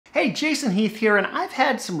Hey, Jason Heath here, and I've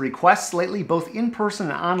had some requests lately, both in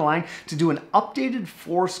person and online, to do an updated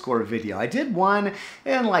forScore video. I did one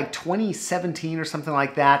in like 2017 or something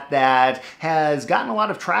like that that has gotten a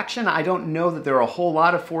lot of traction. I don't know that there are a whole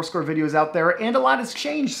lot of forScore videos out there, and a lot has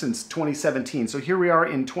changed since 2017. So here we are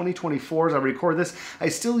in 2024 as I record this. I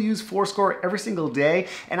still use forScore every single day,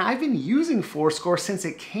 and I've been using forScore since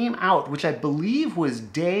it came out, which I believe was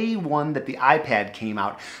day one that the iPad came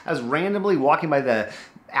out. I was randomly walking by the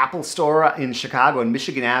Apple store in Chicago on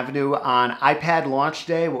Michigan Avenue on iPad launch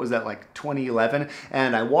day. What was that, like 2011?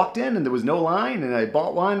 And I walked in and there was no line and I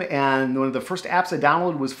bought one, and one of the first apps I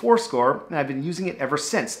downloaded was forScore, and I've been using it ever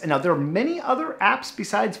since. And now there are many other apps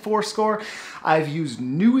besides forScore. I've used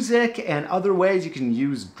Music and other ways. You can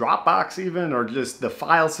use Dropbox even, or just the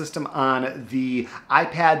file system on the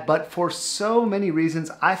iPad, but for so many reasons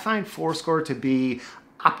I find forScore to be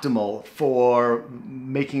optimal for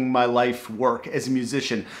making my life work as a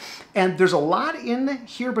musician. And there's a lot in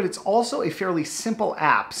here, but it's also a fairly simple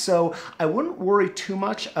app. So I wouldn't worry too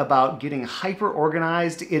much about getting hyper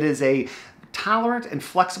organized. It is a tolerant and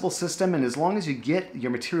flexible system, and as long as you get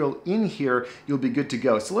your material in here, you'll be good to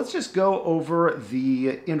go. So let's just go over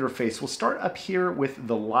the interface. We'll start up here with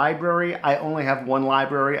the library. I only have one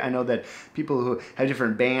library. I know that people who have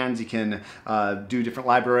different bands, you can do different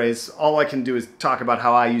libraries. All I can do is talk about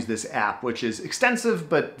how I use this app, which is extensive,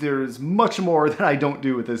 but there's much more that I don't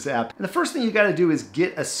do with this app. And the first thing you got to do is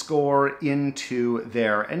get a score into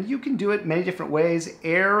there, and you can do it many different ways.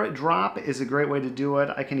 AirDrop is a great way to do it.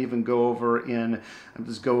 I can even go over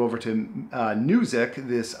just go over to Music,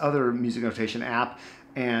 this other music notation app,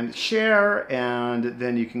 and share, and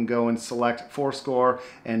then you can go and select forScore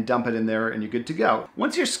and dump it in there, and you're good to go.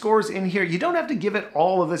 Once your score's in here, you don't have to give it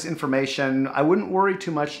all of this information. I wouldn't worry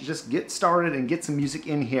too much. Just get started and get some music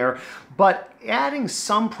in here, but adding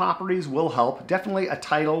some properties will help. Definitely a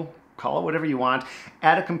title. Call it whatever you want.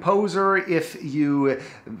 Add a composer. If you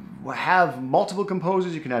have multiple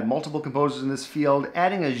composers, you can add multiple composers in this field.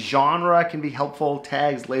 Adding a genre can be helpful.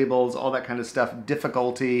 Tags, labels, all that kind of stuff.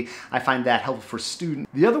 Difficulty, I find that helpful for students.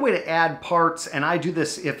 The other way to add parts, and I do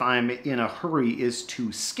this if I'm in a hurry, is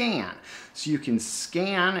to scan. So you can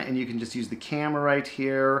scan, and you can just use the camera right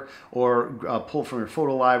here, or pull from your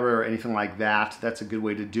photo library or anything like that. That's a good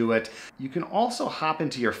way to do it. You can also hop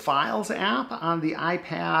into your Files app on the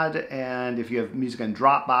iPad, and if you have music on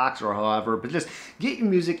Dropbox or however, but just get your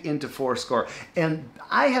music into forScore. And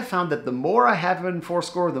I have found that the more I have in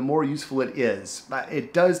forScore, the more useful it is.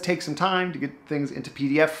 It does take some time to get things into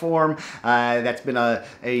PDF form. That's been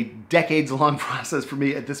a decades-long process for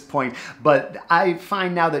me at this point, but I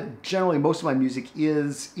find now that generally most of my music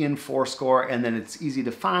is in forScore, and then it's easy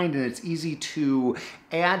to find, and it's easy to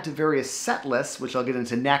add to various set lists, which I'll get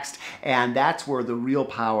into next, and that's where the real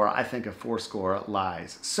power, I think, of forScore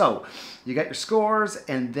lies. So you got your scores,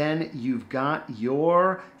 and then you've got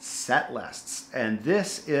your set lists, and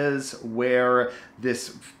this is where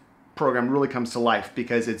this program really comes to life,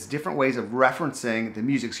 because it's different ways of referencing the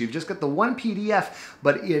music. So you've just got the one PDF,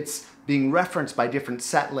 but it's being referenced by different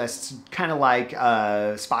set lists, kind of like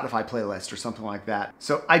a Spotify playlist or something like that.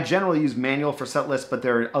 So I generally use manual for set lists, but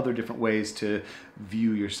there are other different ways to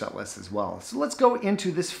view your set lists as well. So let's go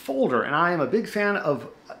into this folder, and I am a big fan of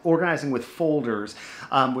organizing with folders.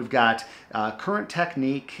 We've got current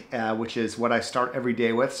technique, which is what I start every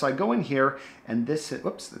day with. So I go in here, and this,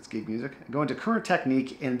 whoops, that's gig music. I go into current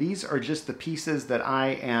technique, and these are just the pieces that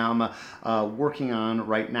I am working on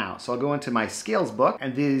right now. So I'll go into my scales book,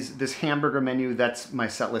 and this hamburger menu, that's my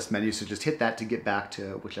set list menu. So just hit that to get back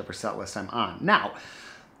to whichever set list I'm on. Now,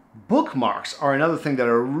 bookmarks are another thing that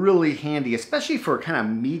are really handy, especially for kind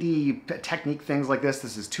of meaty technique things like this.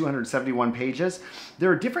 This is 271 pages.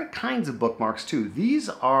 There are different kinds of bookmarks too. These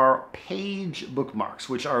are page bookmarks,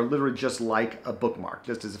 which are literally just like a bookmark,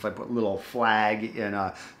 just as if I put a little flag in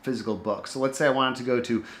a physical book. So let's say I wanted to go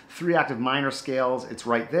to 3 octave minor scales, it's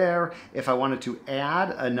right there. If I wanted to add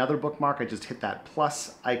another bookmark, I just hit that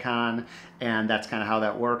plus icon, and that's kind of how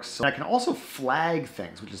that works. So I can also flag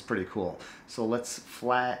things, which is pretty cool. So let's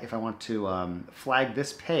flag, if I want to flag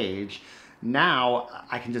this page, now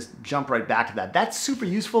I can just jump right back to that. That's super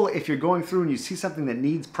useful if you're going through and you see something that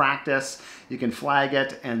needs practice. You can flag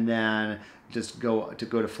it, and then just go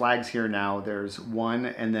to flags here. Now there's one,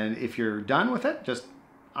 and then if you're done with it, just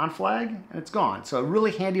on flag and it's gone. So a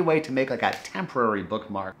really handy way to make like a temporary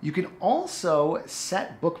bookmark. You can also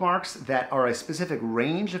set bookmarks that are a specific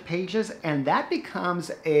range of pages, and that becomes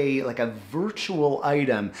like a virtual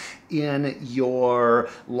item in your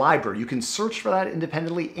library. You can search for that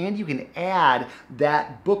independently, and you can add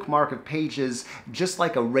that bookmark of pages just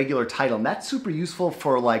like a regular title. And that's super useful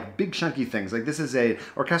for like big chunky things. Like this is a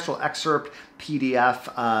orchestral excerpt PDF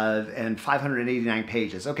and 589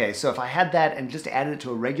 pages. Okay, so if I had that and just added it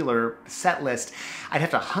to a regular set list, I'd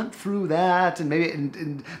have to hunt through that,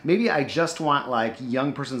 and maybe I just want like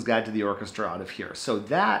Young Person's Guide to the Orchestra out of here. So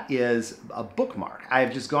that is a bookmark.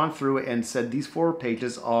 I've just gone through and said these 4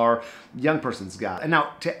 pages are Young Person's Guide. And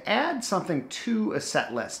now to add something to a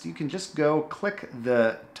set list, you can just go click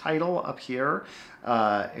the title up here,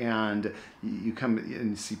 and you come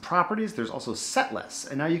and see properties. There's also set lists,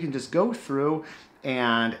 and now you can just go through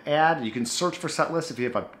and add. You can search for set lists if you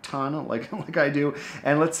have a ton like I do.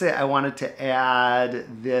 And let's say I wanted to add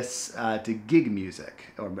this to gig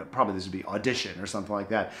music, or probably this would be audition or something like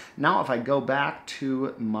that. Now if I go back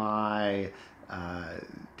to my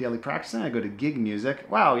daily practicing, I go to gig music.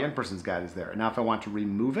 Wow, Young Person's Guide is there. Now if I want to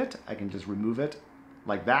remove it, I can just remove it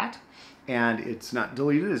like that, and it's not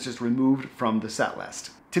deleted, it's just removed from the set list.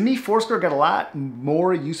 To me, forScore got a lot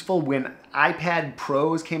more useful when iPad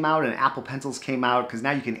Pros came out and Apple Pencils came out, because now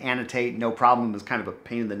you can annotate, no problem. It was kind of a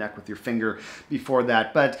pain in the neck with your finger before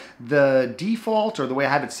that. But the default, or the way I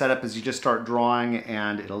have it set up, is you just start drawing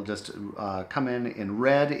and it'll just come in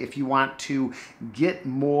red. If you want to get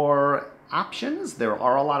more options, there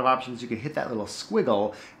are a lot of options. You can hit that little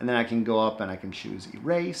squiggle, and then I can go up and I can choose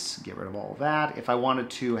erase, get rid of all of that. If I wanted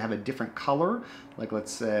to have a different color, like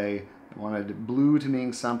let's say I wanted blue to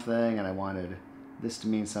mean something and I wanted this to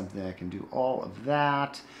mean something, I can do all of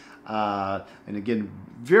that. And again,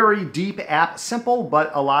 very deep app, simple,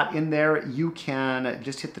 but a lot in there. You can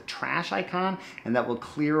just hit the trash icon and that will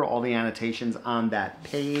clear all the annotations on that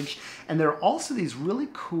page. And there are also these really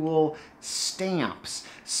cool stamps.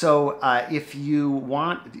 So if you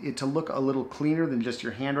want it to look a little cleaner than just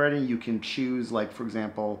your handwriting, you can choose, like for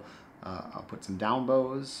example, I'll put some down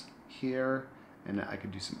bows here, and I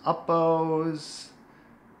could do some up bows.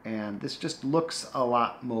 And this just looks a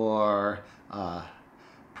lot more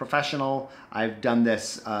professional. I've done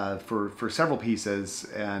this for several pieces,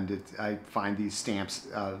 and I find these stamps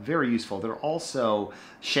very useful. They're also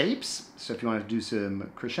shapes, so if you want to do some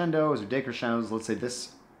crescendos or decrescendos, let's say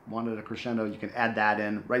this wanted a crescendo, you can add that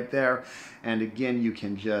in right there. And again, you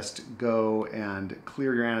can just go and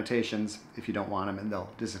clear your annotations if you don't want them, and they'll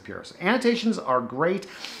disappear. So annotations are great.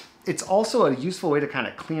 It's also a useful way to kind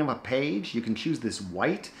of clean up a page. You can choose this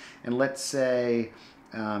white, and let's say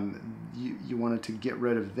you wanted to get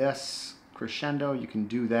rid of this crescendo, you can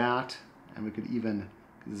do that. And we could even,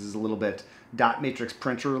 this is a little bit dot matrix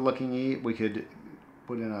printer looking, we could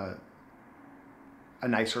put in a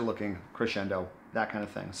nicer looking crescendo, that kind of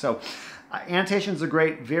thing. So annotations are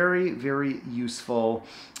great, very, very useful,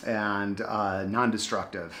 and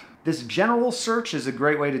non-destructive. This general search is a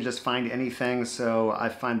great way to just find anything, so I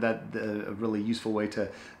find that a really useful way to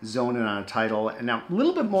zone in on a title. And now a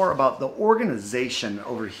little bit more about the organization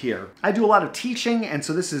over here. I do a lot of teaching, and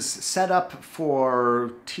so this is set up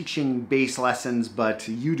for teaching bass lessons, but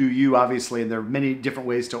you do you, obviously, and there are many different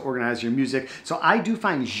ways to organize your music. So I do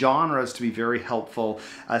find genres to be very helpful,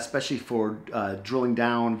 especially for drilling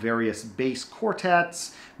down various bass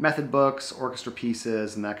quartets, method books, orchestra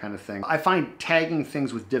pieces, and that kind of thing. I find tagging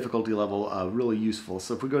things with difficulty level really useful.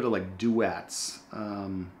 So if we go to like duets,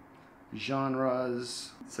 genres,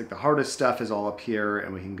 it's like the hardest stuff is all up here,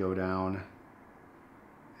 and we can go down,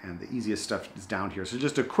 and the easiest stuff is down here. So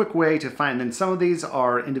just a quick way to find, and some of these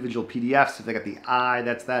are individual PDFs. If they got the I,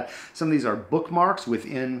 that's that. Some of these are bookmarks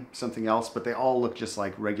within something else, but they all look just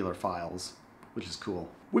like regular files, which is cool.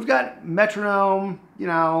 We've got metronome, you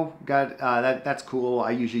know, that's cool.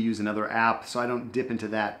 I usually use another app, so I don't dip into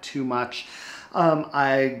that too much.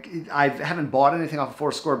 I haven't bought anything off of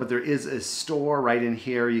forScore, but there is a store right in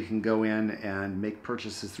here. You can go in and make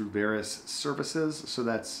purchases through various services, so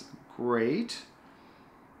that's great.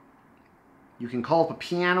 You can call up a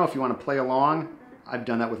piano if you want to play along. I've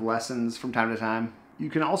done that with lessons from time to time. You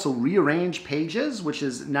can also rearrange pages, which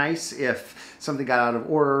is nice if something got out of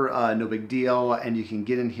order, no big deal, and you can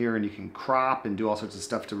get in here and you can crop and do all sorts of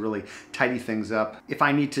stuff to really tidy things up. If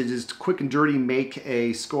I need to just quick and dirty make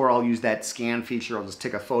a score, I'll use that scan feature. I'll just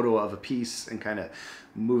take a photo of a piece and kind of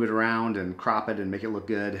move it around and crop it and make it look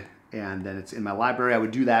good. And then it's in my library. I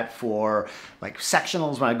would do that for like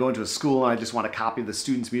sectionals when I go into a school and I just want to copy the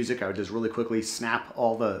students' music. I would just really quickly snap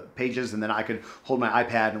all the pages, and then I could hold my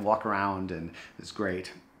iPad and walk around, and it's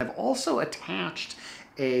great. I've also attached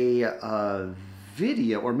a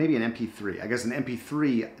video, or maybe an MP3, I guess an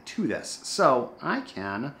MP3 to this. So I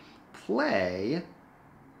can play,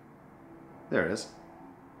 there it is.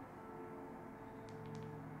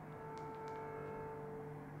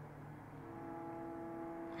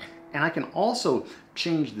 And I can also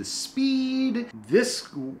change the speed. This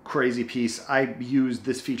crazy piece, I used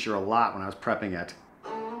this feature a lot when I was prepping it.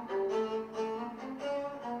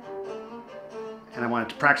 And I wanted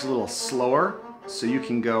to practice a little slower, so you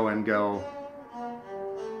can go and go,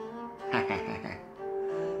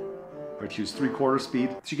 or choose 3/4 speed.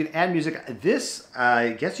 So you can add music. This,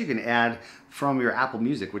 I guess you can add from your Apple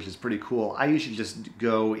Music, which is pretty cool. I usually just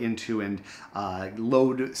go into and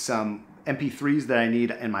load some MP3s that I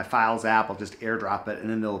need in my Files app. I'll just airdrop it and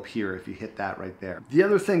then they'll appear if you hit that right there. The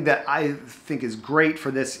other thing that I think is great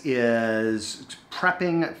for this is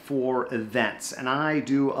prepping for events. And I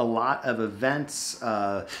do a lot of events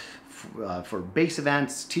for base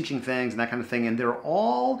events, teaching things and that kind of thing. And they're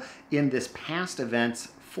all in this past events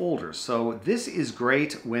folder. So this is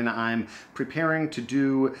great when I'm preparing to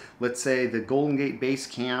do, let's say, the Golden Gate Base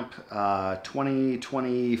Camp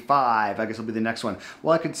 2025, I guess will be the next one.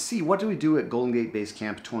 Well, I could see, what do we do at Golden Gate Base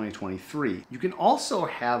Camp 2023? You can also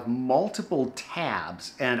have multiple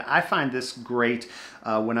tabs, and I find this great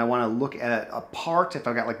when I want to look at a part, if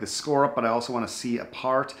I've got like the score up, but I also want to see a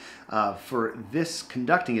part. For this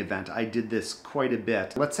conducting event, I did this quite a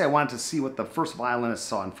bit. Let's say I wanted to see what the first violinist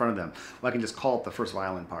saw in front of them. Well, I can just call it the first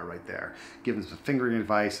violin part right there. Give them some fingering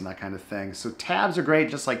advice and that kind of thing. So tabs are great,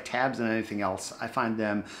 just like tabs and anything else. I find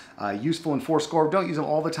them useful in forScore. Don't use them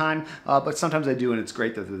all the time, but sometimes I do, and it's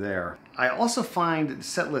great that they're there. I also find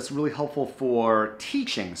set lists really helpful for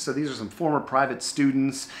teaching. So these are some former private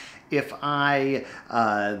students. If I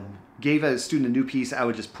gave a student a new piece, I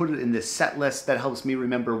would just put it in this set list. That helps me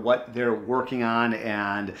remember what they're working on,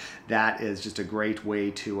 and that is just a great way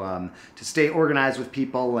to stay organized with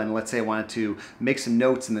people. And let's say I wanted to make some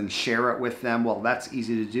notes and then share it with them. Well, that's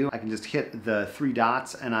easy to do. I can just hit the 3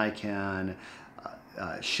 dots and I can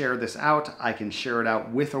share this out. I can share it out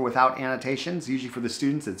with or without annotations. Usually for the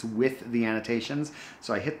students, it's with the annotations.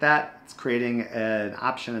 So I hit that, it's creating an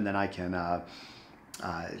option, and then I can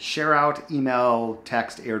share out, email,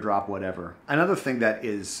 text, airdrop, whatever. Another thing that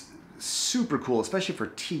is super cool, especially for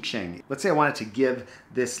teaching. Let's say I wanted to give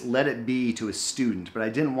this Let It Be to a student, but I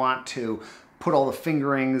didn't want to put all the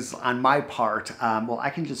fingerings on my part. Well, I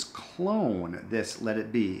can just clone this Let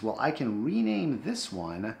It Be. Well, I can rename this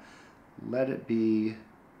one Let It Be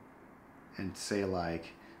and say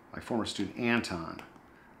like my former student Anton.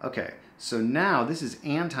 Okay, so now this is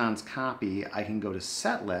Anton's copy. I can go to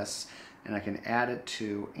set lists and I can add it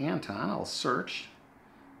to Anton. I'll search.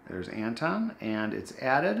 There's Anton, and it's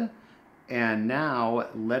added. And now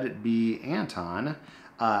Let It Be Anton.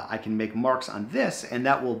 I can make marks on this, and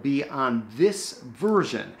that will be on this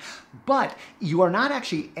version. But you are not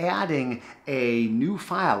actually adding a new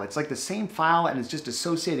file. It's like the same file, and it's just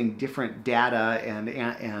associating different data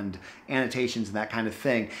and annotations and that kind of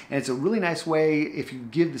thing. And it's a really nice way, if you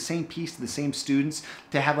give the same piece to the same students,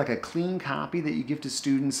 to have like a clean copy that you give to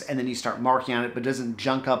students, and then you start marking on it, but it doesn't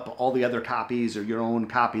junk up all the other copies or your own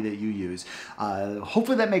copy that you use.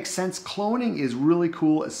 Hopefully that makes sense. Cloning is really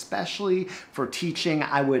cool, especially for teaching.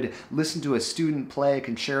 I would listen to a student play a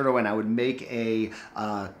concerto, and I would make a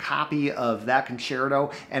copy of that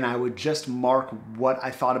concerto, and I would just mark what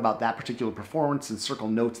I thought about that particular performance and circle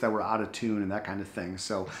notes that were out of tune and that kind of thing.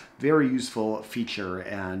 So very useful feature,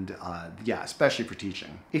 and yeah, especially for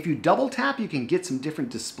teaching. If you double tap, you can get some different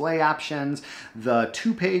display options. The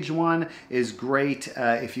 2-page one is great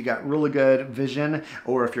if you got really good vision,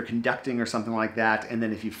 or if you're conducting or something like that. And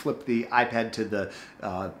then if you flip the iPad to the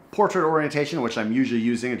portrait orientation, which I'm usually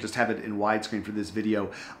using, and just have it in widescreen for this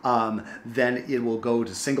video, then it will go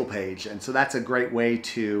to single page. And so that's a great way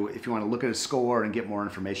to, if you want to look at a score and get more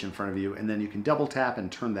information in front of you, and then you can double tap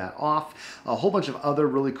and turn that off. A whole bunch of other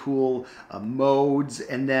really cool modes.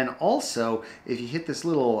 And then also, if you hit this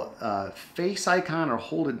little face icon or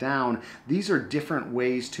hold it down, these are different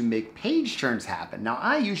ways to make page turns happen. Now,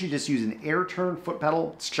 I usually just use an air turn foot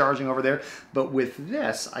pedal. It's charging over there. But with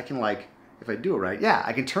this, I can, like, if I do it right, yeah,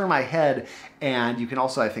 I can turn my head, and you can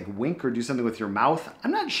also, I think, wink or do something with your mouth.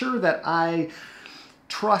 I'm not sure that I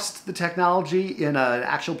trust the technology in an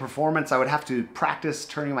actual performance. I would have to practice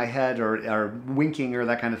turning my head or winking or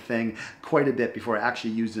that kind of thing quite a bit before I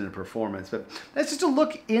actually used it in a performance. But that's just a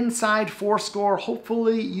look inside forScore.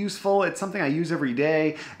 Hopefully useful. It's something I use every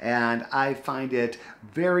day, and I find it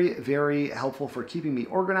very, very helpful for keeping me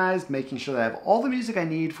organized, making sure that I have all the music I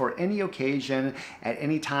need for any occasion at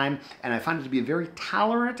any time. And I find it to be a very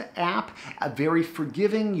tolerant app, very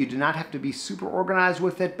forgiving. You do not have to be super organized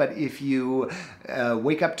with it, but if you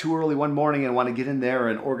wake up too early one morning and want to get in there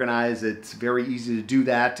and organize, it's very easy to do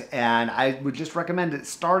that. And I would just recommend it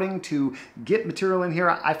starting to get material in here.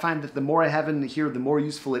 I find that the more I have in here, the more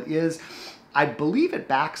useful it is. I believe it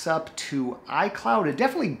backs up to iCloud. It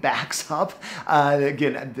definitely backs up.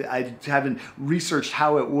 Again, I haven't researched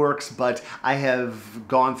how it works, but I have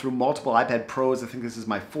gone through multiple iPad Pros. I think this is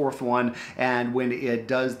my 4th one. And when it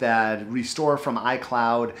does that restore from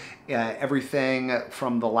iCloud, everything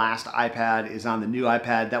from the last iPad is on the new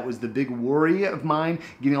iPad. That was the big worry of mine,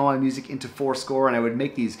 getting all my music into forScore, and I would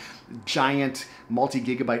make these giant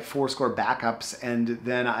multi-gigabyte forScore backups, and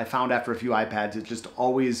then I found after a few iPads it just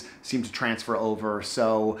always seemed to transfer over.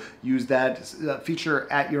 So use that feature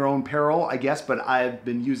at your own peril, I guess, but I've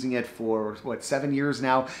been using it for, what, 7 years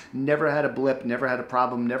now. Never had a blip, never had a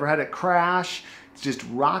problem, never had it crash. It's just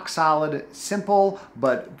rock solid, simple,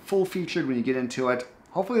 but full featured when you get into it.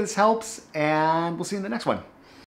 Hopefully this helps, and we'll see you in the next one.